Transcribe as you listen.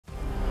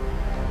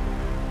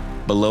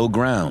Below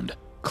ground,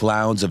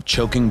 clouds of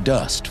choking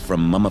dust from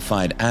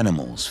mummified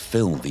animals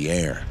fill the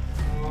air.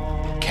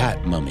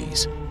 Cat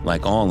mummies,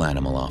 like all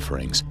animal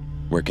offerings,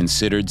 were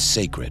considered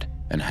sacred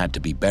and had to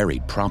be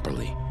buried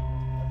properly.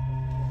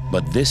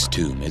 But this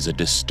tomb is a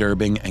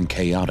disturbing and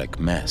chaotic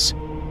mess.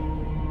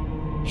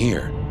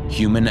 Here,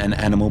 human and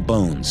animal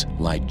bones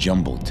lie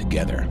jumbled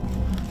together.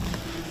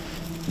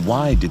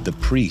 Why did the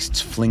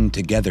priests fling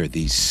together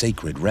these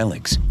sacred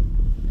relics?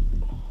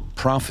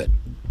 Profit,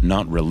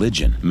 not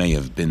religion, may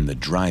have been the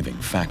driving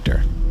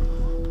factor.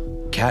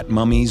 Cat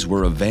mummies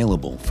were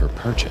available for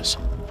purchase.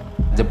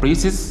 The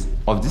priests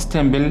of this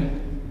temple,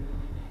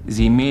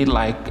 they made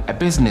like a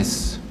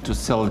business to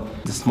sell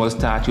the small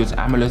statues,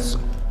 amulets.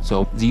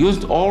 So they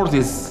used all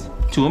these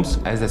tombs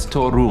as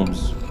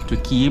storerooms to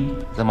keep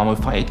the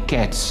mummified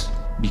cats,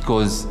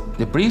 because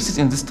the priests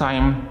in this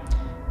time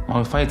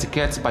mummified the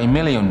cats by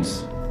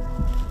millions.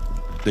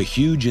 The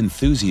huge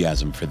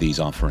enthusiasm for these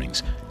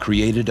offerings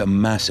created a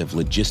massive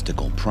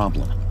logistical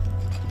problem.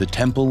 The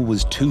temple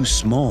was too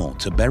small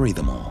to bury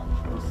them all.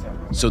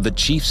 So the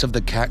chiefs of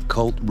the cat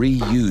cult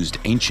reused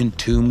ancient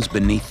tombs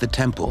beneath the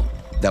temple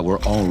that were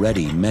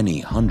already many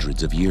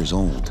hundreds of years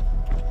old.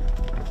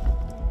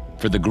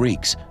 For the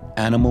Greeks,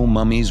 animal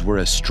mummies were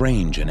a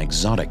strange and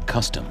exotic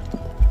custom,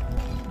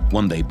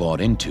 one they bought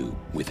into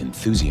with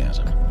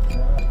enthusiasm.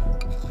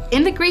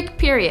 In the Greek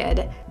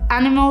period,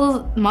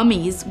 animal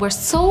mummies were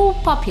so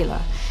popular.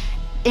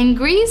 In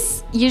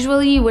Greece,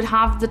 usually you would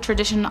have the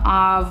tradition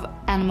of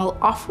animal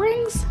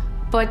offerings,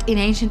 but in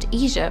ancient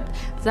Egypt,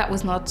 that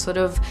was not sort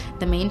of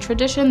the main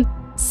tradition.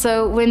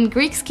 So when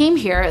Greeks came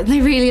here, they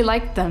really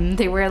liked them.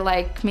 They were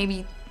like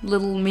maybe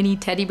little mini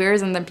teddy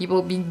bears, and then people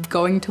would be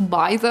going to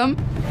buy them.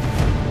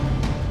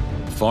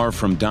 Far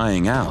from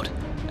dying out,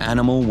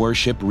 animal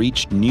worship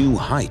reached new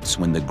heights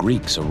when the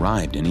Greeks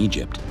arrived in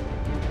Egypt.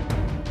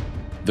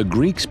 The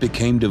Greeks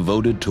became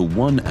devoted to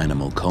one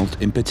animal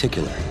cult in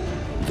particular,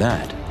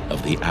 that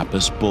of the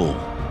Apis bull.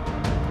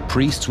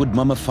 Priests would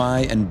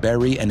mummify and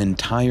bury an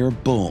entire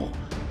bull,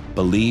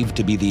 believed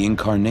to be the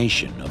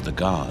incarnation of the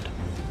god.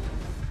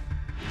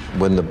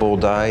 When the bull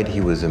died, he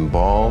was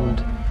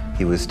embalmed.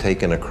 He was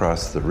taken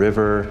across the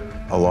river,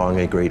 along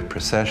a great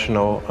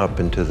processional, up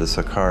into the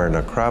Saqqara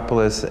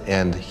necropolis,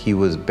 and he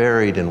was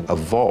buried in a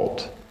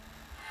vault.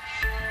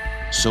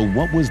 So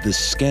what was the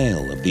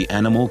scale of the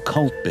animal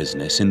cult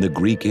business in the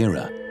Greek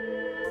era?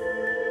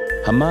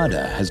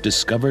 Hamada has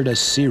discovered a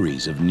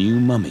series of new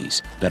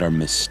mummies that are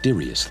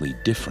mysteriously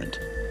different.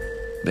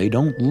 They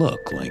don't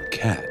look like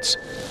cats.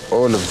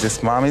 All of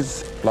these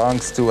mummies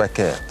belongs to a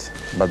cat,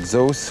 but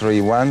those three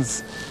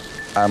ones,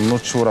 I'm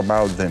not sure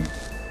about them.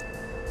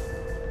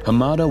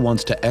 Hamada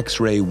wants to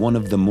X-ray one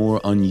of the more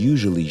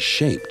unusually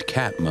shaped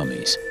cat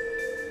mummies.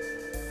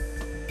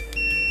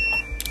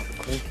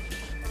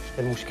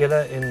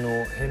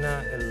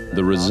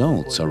 The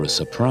results are a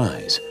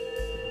surprise.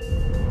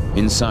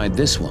 Inside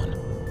this one,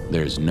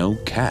 there's no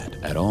cat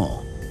at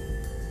all.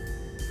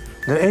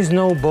 There is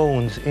no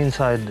bones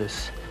inside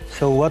this.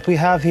 So what we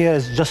have here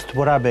is just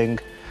wrapping.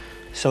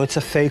 So it's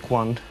a fake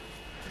one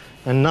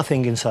and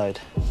nothing inside.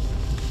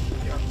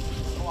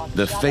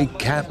 The fake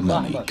cat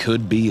mummy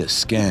could be a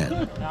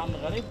scam.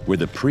 Were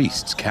the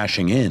priests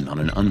cashing in on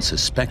an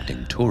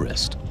unsuspecting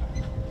tourist?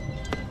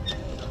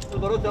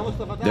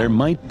 There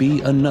might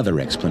be another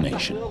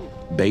explanation,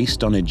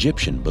 based on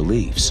Egyptian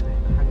beliefs.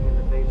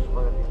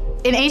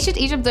 In ancient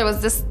Egypt, there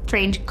was this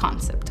strange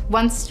concept.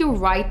 Once you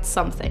write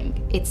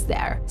something, it's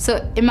there.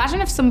 So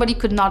imagine if somebody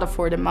could not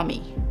afford a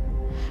mummy.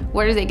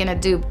 What are they gonna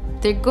do?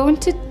 They're going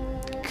to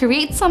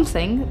create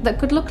something that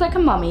could look like a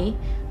mummy,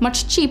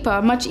 much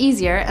cheaper, much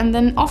easier, and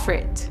then offer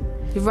it.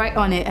 You write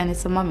on it and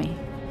it's a mummy.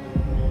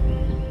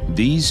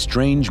 These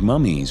strange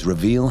mummies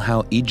reveal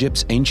how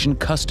Egypt's ancient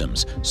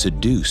customs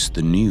seduce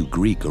the new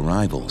Greek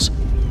arrivals,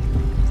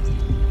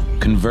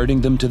 converting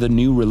them to the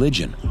new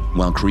religion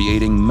while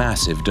creating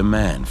massive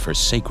demand for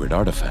sacred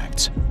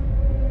artifacts.